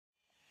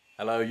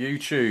Hello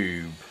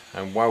YouTube,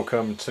 and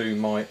welcome to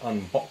my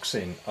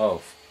unboxing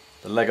of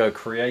the Lego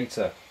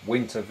Creator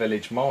Winter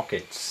Village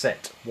Market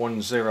set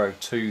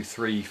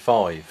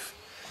 10235.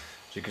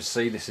 As you can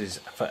see, this is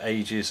for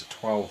ages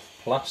 12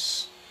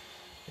 plus.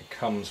 It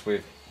comes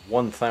with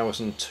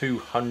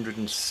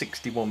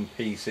 1,261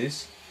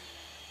 pieces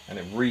and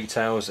it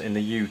retails in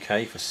the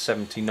UK for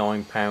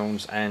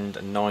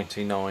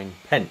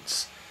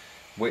 £79.99,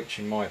 which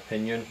in my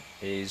opinion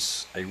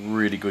is a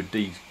really good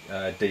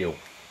deal.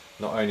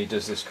 Not only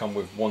does this come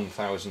with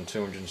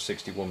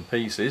 1,261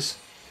 pieces,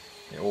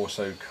 it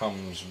also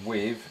comes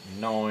with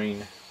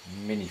 9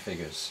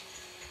 minifigures,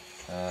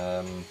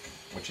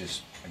 which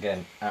is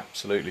again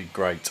absolutely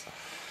great.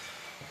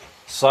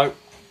 So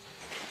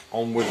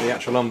on with the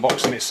actual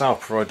unboxing itself.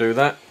 Before I do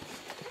that,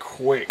 a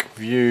quick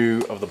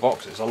view of the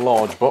box. It's a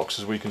large box,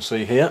 as we can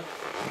see here.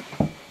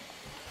 You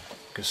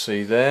can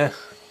see there,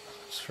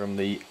 it's from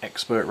the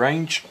Expert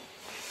range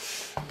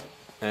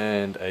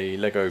and a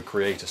Lego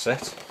Creator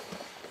set.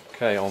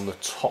 Okay, on the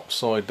top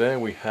side there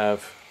we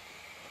have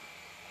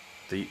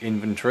the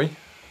inventory.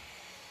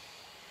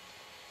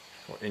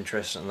 Quite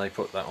interesting, they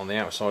put that on the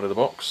outside of the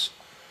box.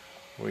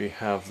 We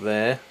have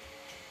there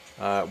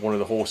one of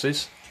the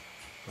horses.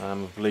 I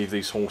believe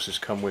these horses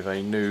come with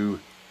a new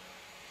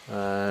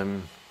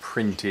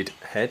printed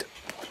head.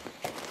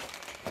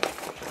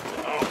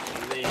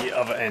 On the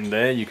other end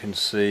there you can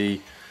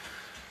see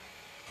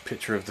a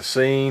picture of the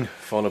scene,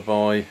 followed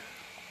by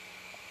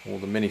all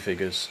the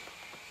minifigures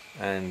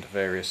and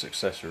various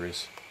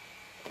accessories.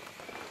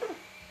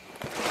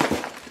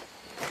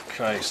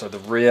 Okay, so the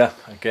rear,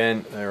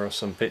 again, there are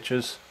some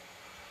pictures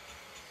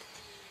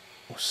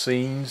or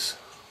scenes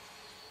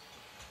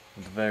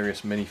of the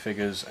various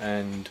minifigures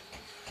and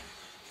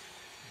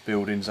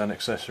buildings and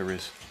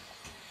accessories.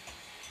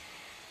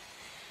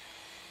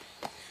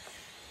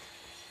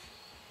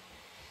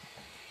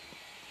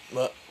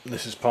 But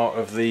this is part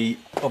of the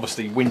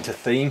obviously winter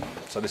theme,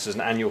 so this is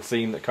an annual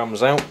theme that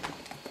comes out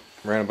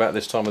around about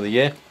this time of the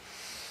year.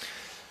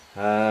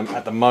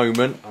 At the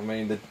moment, I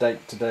mean, the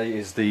date today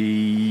is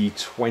the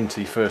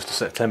 21st of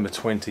September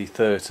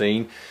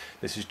 2013.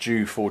 This is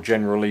due for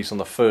general release on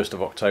the 1st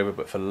of October,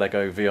 but for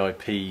Lego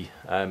VIP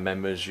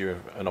members you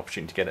have an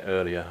opportunity to get it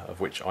earlier,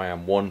 of which I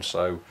am one,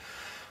 so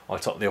I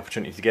took the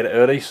opportunity to get it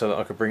early so that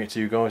I could bring it to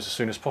you guys as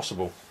soon as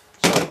possible.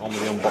 So on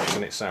with the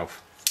unboxing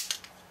itself.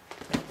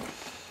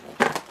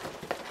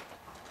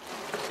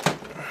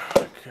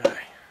 Okay.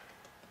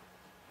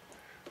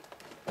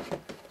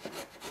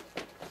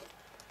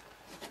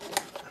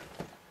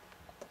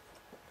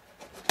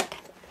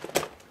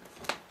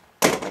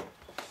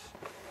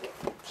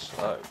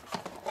 So,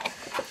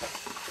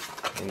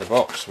 in the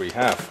box we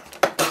have,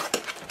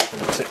 I'm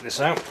going to tip this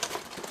out,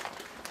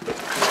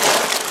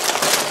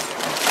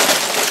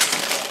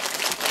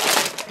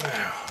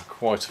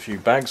 quite a few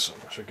bags,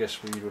 which I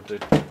guess we would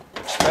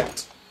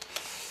expect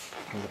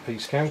from the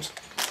piece count.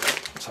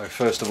 So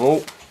first of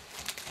all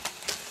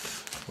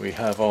we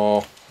have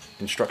our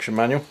instruction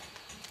manual,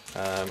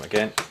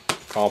 again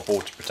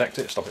cardboard to protect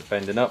it, stop it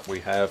bending up.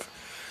 We have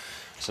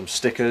some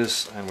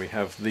stickers, and we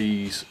have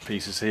these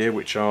pieces here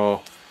which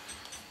are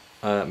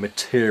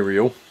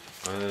material,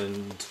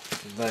 and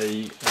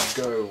they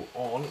go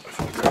on, if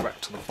we go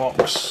back to the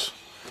box,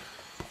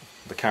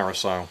 the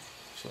carousel.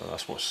 So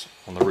that's what's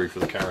on the roof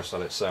of the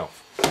carousel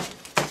itself.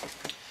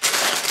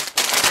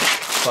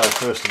 So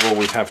first of all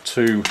we have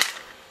two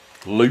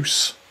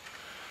loose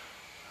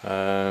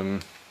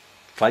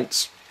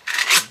plates.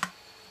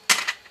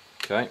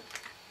 Okay, you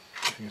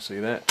can see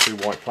there, two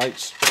white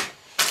plates.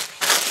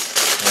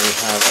 And we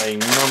have a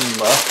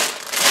number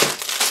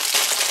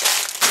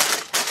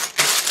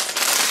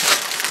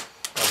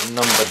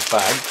numbered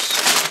bags,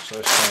 so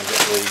let's try and get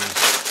these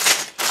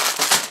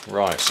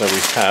right. So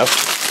we have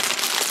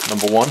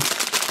number 1,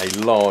 a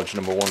large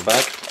number 1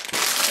 bag,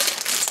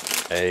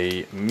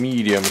 a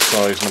medium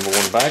size number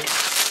 1 bag,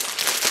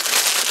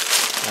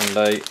 and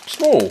a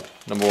small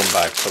number 1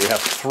 bag. So we have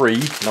 3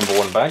 number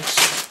 1 bags.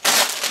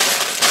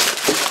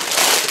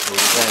 We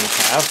then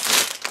have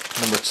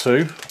number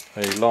 2,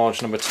 a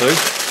large number 2,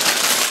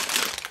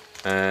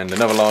 and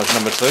another large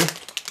number 2,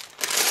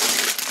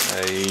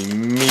 a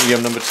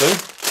medium number 2,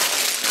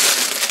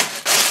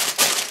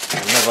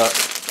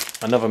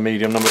 another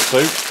medium number 2,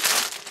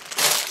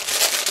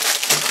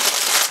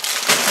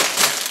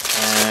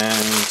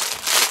 and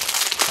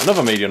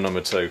another medium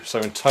number 2. So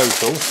in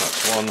total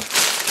that's 1, 2, 3,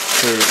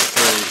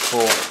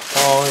 4,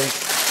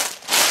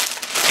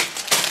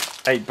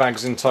 5, 8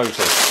 bags in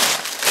total.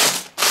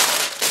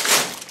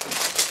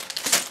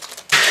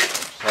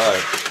 So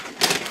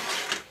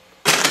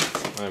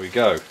there we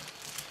go. I'm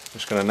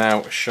just going to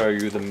now show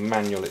you the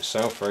manual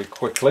itself very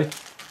quickly.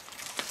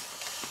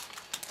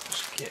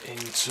 Let's get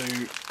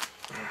into,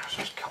 let's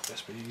just cut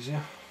this a bit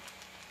easier.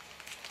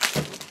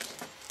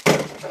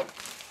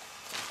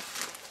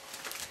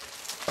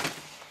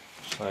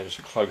 So just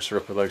a closer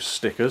up of those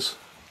stickers.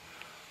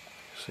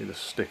 See the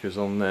stickers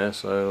on there,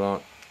 so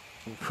like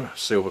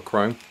silver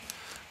chrome.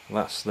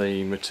 That's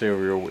the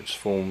material which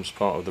forms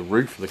part of the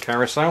roof of the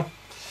carousel.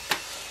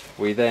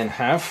 We then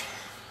have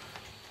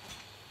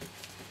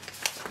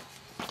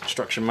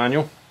instruction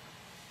manual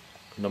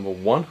number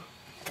 1,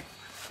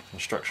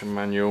 instruction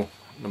manual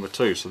number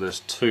 2. So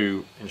there's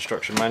 2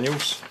 instruction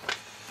manuals.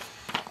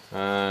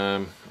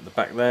 At the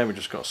back there we've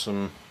just got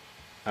some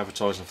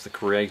advertising for the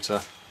Creator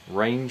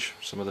range,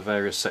 some of the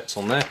various sets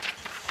on there.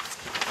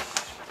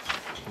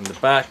 In the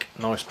back,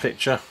 nice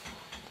picture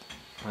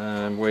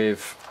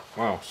with,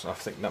 well, so I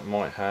think that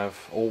might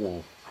have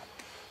all,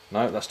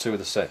 no, that's 2 of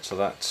the sets, so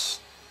that's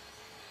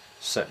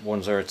set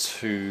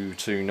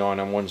 10229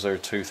 and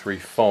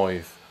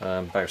 10235,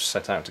 both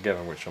set out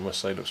together, which I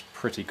must say looks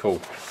pretty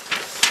cool.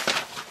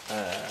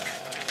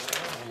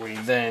 We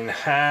then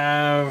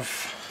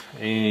have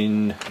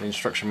in the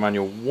instruction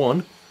manual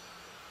 1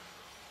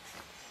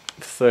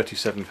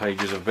 37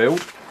 pages of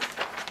build.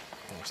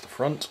 That's the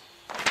front.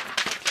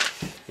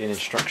 In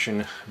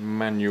instruction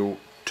manual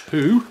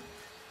 2,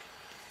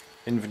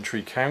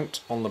 inventory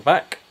count on the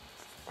back,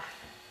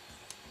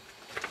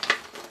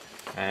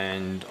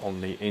 and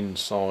on the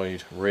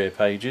inside rear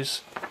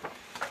pages.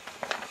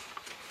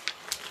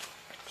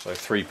 So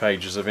 3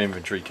 pages of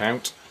inventory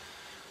count.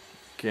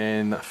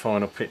 Again, that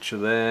final picture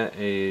there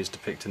is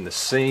depicting the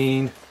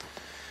scene.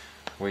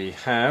 We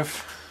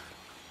have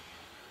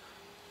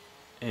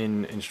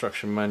in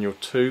instruction manual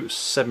 2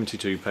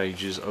 72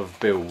 pages of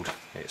build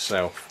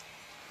itself.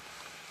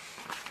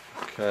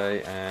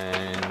 Okay,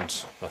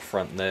 and the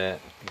front there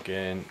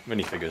again,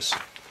 minifigures.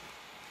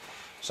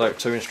 So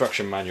 2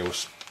 instruction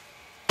manuals.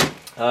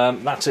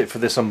 That's it for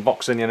this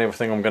unboxing and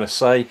everything I'm going to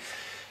say.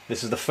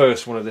 This is the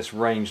first one of this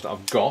range that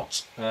I've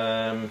got,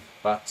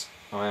 but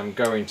I am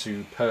going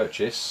to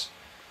purchase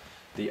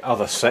the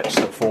other sets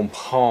that form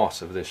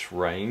part of this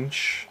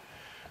range.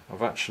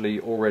 I've actually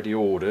already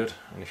ordered,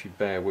 and if you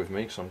bear with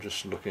me, because I'm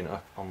just looking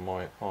up on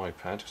my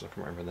iPad because I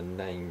can't remember the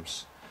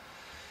names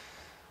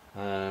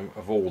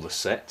of all the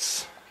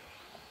sets,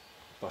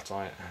 but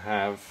I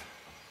have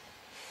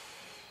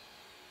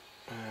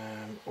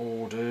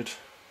ordered.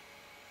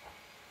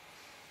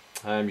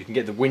 You can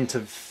get the Winter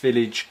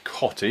Village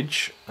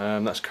Cottage,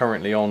 that's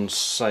currently on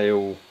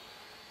sale.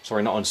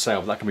 Sorry, not on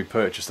sale, but that can be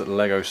purchased at the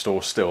Lego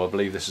store still. I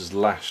believe this is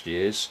last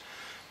year's,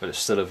 but it's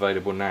still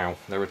available now.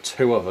 There are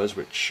 2 others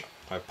which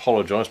I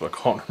apologise, but I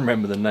can't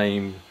remember the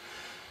name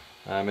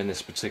in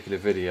this particular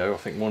video. I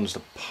think one's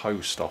the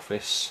post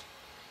office.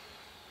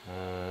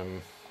 I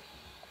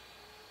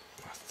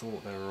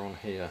thought they were on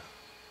here.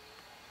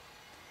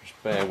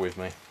 Just bear with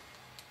me.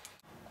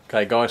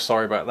 Okay guys,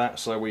 sorry about that.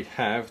 So we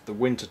have the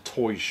Winter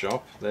Toy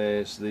Shop,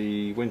 there's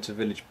the Winter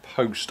Village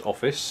Post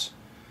Office,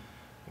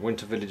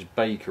 Winter Village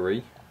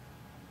Bakery.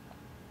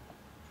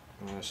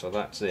 So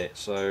that's it.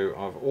 So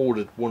I've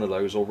ordered one of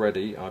those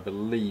already. I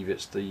believe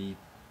it's the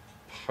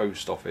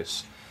post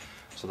office.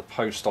 So the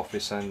post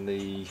office and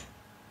the,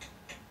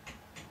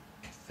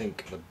 I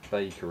think the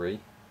bakery,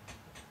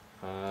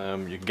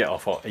 you can get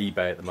off on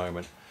eBay at the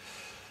moment.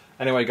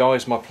 Anyway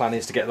guys, my plan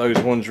is to get those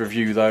ones,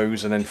 review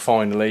those, and then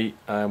finally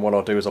what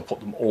I'll do is I'll put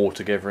them all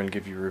together and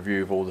give you a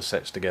review of all the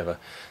sets together.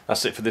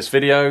 That's it for this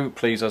video.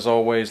 Please, as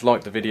always,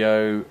 like the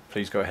video,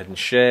 please go ahead and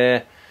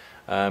share,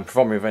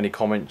 provide me with any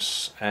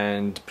comments,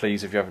 and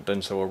please, if you haven't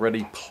done so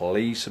already,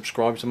 please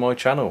subscribe to my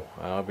channel.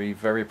 I'll be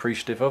very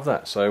appreciative of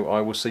that. So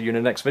I will see you in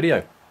the next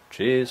video.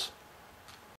 Cheers.